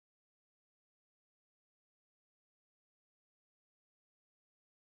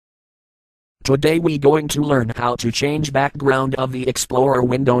Today we going to learn how to change background of the Explorer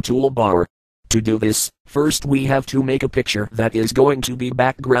window toolbar. To do this, first we have to make a picture that is going to be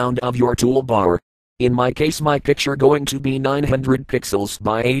background of your toolbar. In my case my picture going to be 900 pixels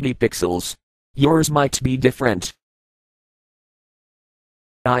by 80 pixels. Yours might be different.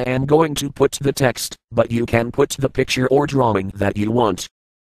 I am going to put the text, but you can put the picture or drawing that you want.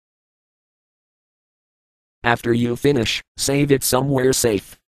 After you finish, save it somewhere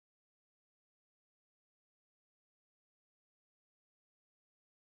safe.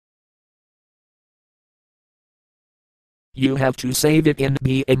 You have to save it in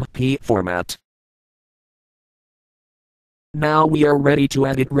BMP format. Now we are ready to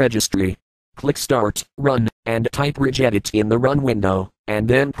edit registry. Click Start, Run, and type regedit in the Run window, and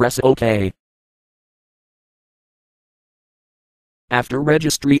then press OK. After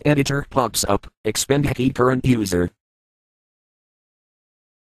registry editor pops up, expand key current user.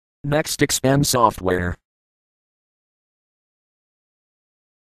 Next expand software.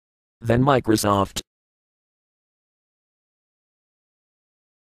 Then Microsoft.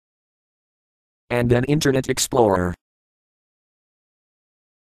 And then Internet Explorer.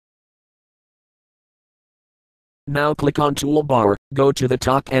 Now click on Toolbar, go to the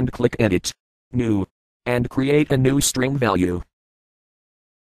top and click Edit, New, and create a new string value.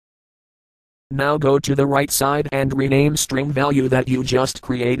 Now go to the right side and rename string value that you just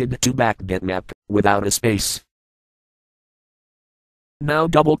created to backbitmap, without a space. Now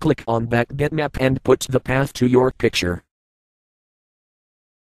double click on backbitmap and put the path to your picture.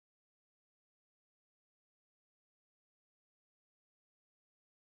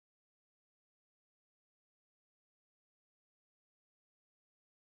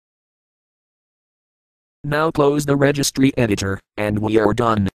 Now close the registry editor, and we are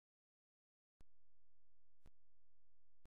done.